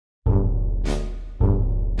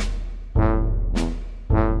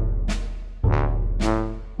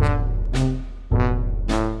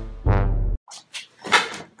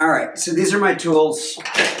so these are my tools.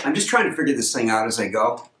 I'm just trying to figure this thing out as I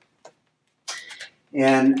go.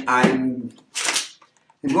 And I'm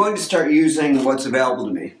going to start using what's available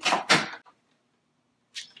to me.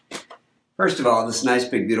 First of all, this nice,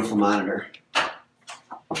 big, beautiful monitor.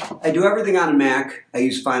 I do everything on a Mac. I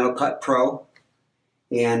use Final Cut Pro,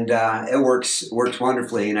 and it works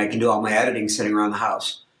wonderfully, and I can do all my editing sitting around the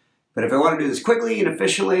house. But if I want to do this quickly and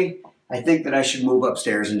efficiently, I think that I should move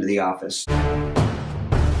upstairs into the office.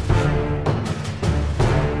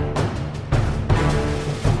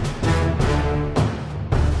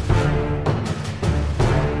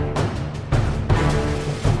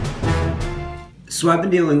 So I've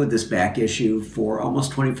been dealing with this back issue for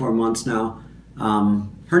almost 24 months now.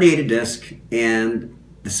 Herniated disc, and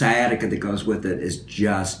the sciatica that goes with it is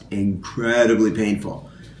just incredibly painful.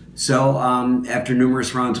 So after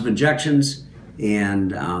numerous rounds of injections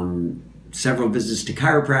and several visits to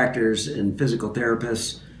chiropractors and physical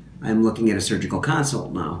therapists, I'm looking at a surgical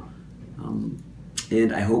consult now.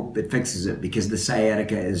 And I hope it fixes it, because the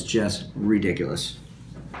sciatica is just ridiculous.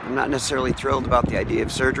 I'm not necessarily thrilled about the idea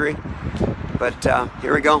of surgery, but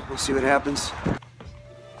here we go. We'll see what happens.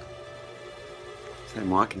 So I'm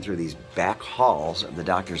walking through these back halls of the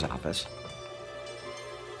doctor's office.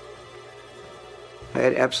 I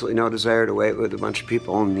had absolutely no desire to wait with a bunch of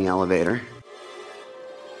people in the elevator.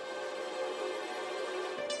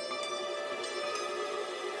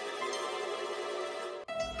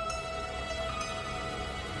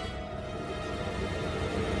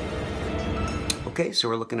 Okay, so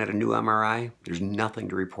we're looking at a new MRI. There's nothing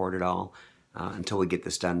to report at all until we get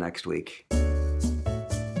this done next week.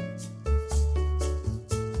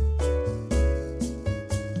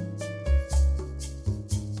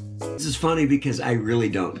 This is funny because I really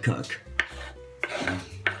don't cook.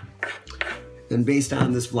 And based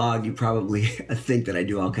on this vlog, you probably think that I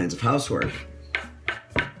do all kinds of housework.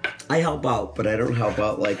 I help out, but I don't help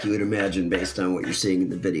out like you would imagine based on what you're seeing in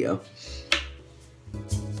the video.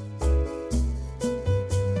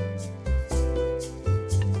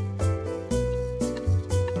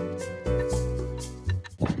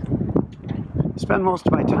 Spend most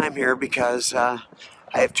of my time here because I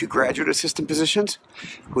have 2 graduate assistant positions,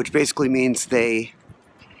 which basically means they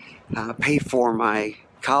pay for my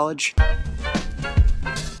college.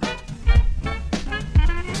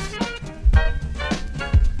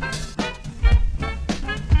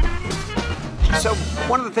 So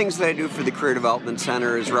one of the things that I do for the Career Development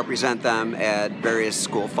Center is represent them at various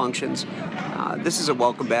school functions. This is a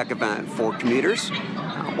welcome back event for commuters.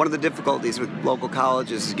 One of the difficulties with local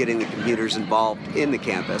colleges is getting the commuters involved in the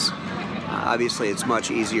campus. Obviously, it's much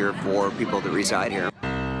easier for people that reside here.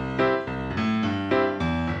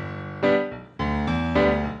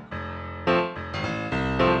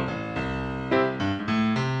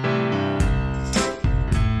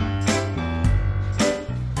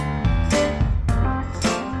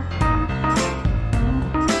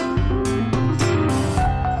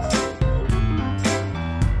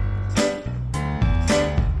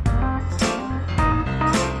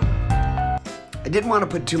 I didn't want to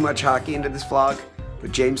put too much hockey into this vlog,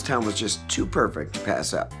 but Jamestown was just too perfect to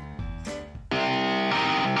pass up.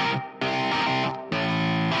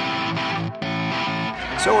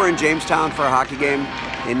 So we're in Jamestown for a hockey game,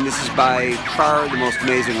 and this is by far the most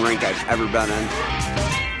amazing rink I've ever been in.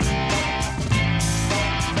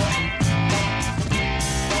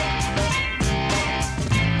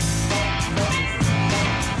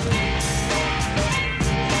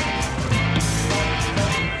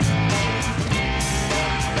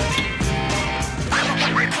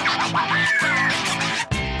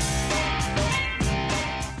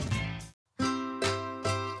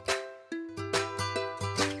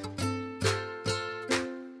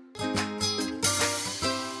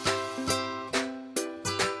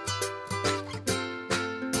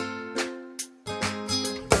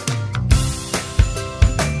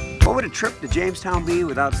 What would a trip to Jamestown be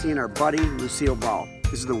without seeing our buddy Lucille Ball?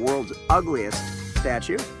 This is the world's ugliest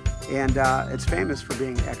statue, and it's famous for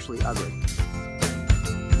being actually ugly.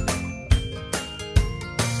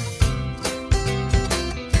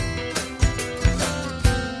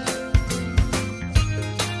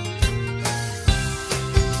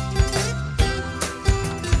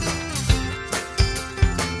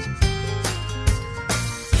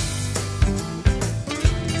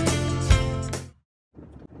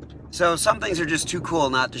 So some things are just too cool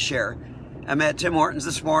not to share. I'm at Tim Hortons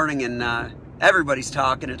this morning, and everybody's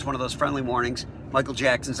talking. It's one of those friendly mornings. Michael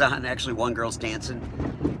Jackson's on, actually one girl's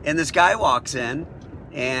dancing. And this guy walks in,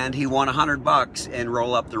 and he won $100 and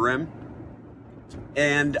roll up the rim.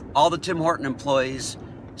 And all the Tim Horton employees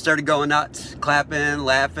started going nuts, clapping,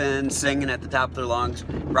 laughing, singing at the top of their lungs,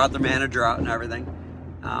 brought their manager out and everything.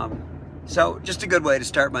 So just a good way to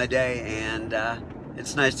start my day, and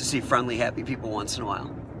it's nice to see friendly, happy people once in a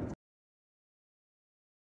while.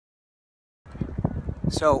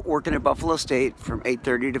 So working at Buffalo State from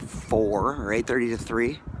 8:30 to 4 or 8:30 to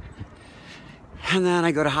 3. And then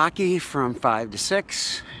I go to hockey from 5 to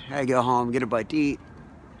 6. I go home, get a bite to eat,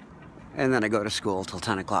 and then I go to school till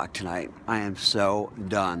 10 o'clock tonight. I am so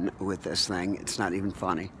done with this thing. It's not even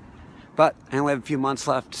funny. But I only have a few months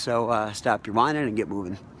left, so stop your whining and get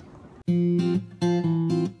moving.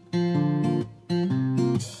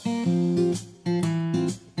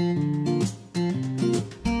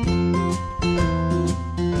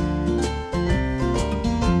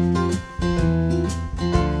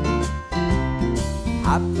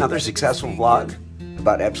 Another successful vlog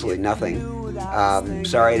about absolutely nothing.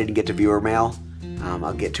 Sorry I didn't get to viewer mail.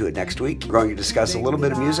 I'll get to it next week. We're going to discuss a little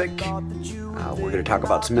bit of music. We're going to talk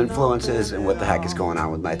about some influences and what the heck is going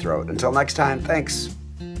on with my throat. Until next time, thanks.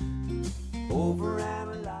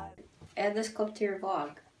 Add this clip to your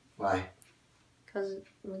vlog. Why? Because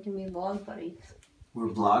we can be vlog buddies. We're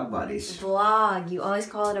vlog buddies. Vlog. You always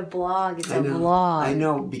call it a blog. It's a vlog. vlog. I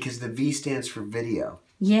know, because the V stands for video.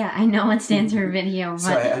 Yeah, I know it stands for video, but...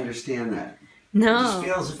 So I understand that. No. It just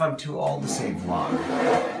feels as if I'm too old to say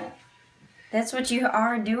vlog. That's what you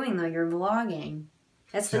are doing, though. You're vlogging.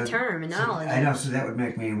 That's the term, knowledge. I know, so that would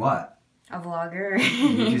make me what? A vlogger.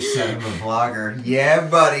 You just said I'm a vlogger. Yeah,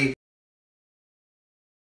 buddy.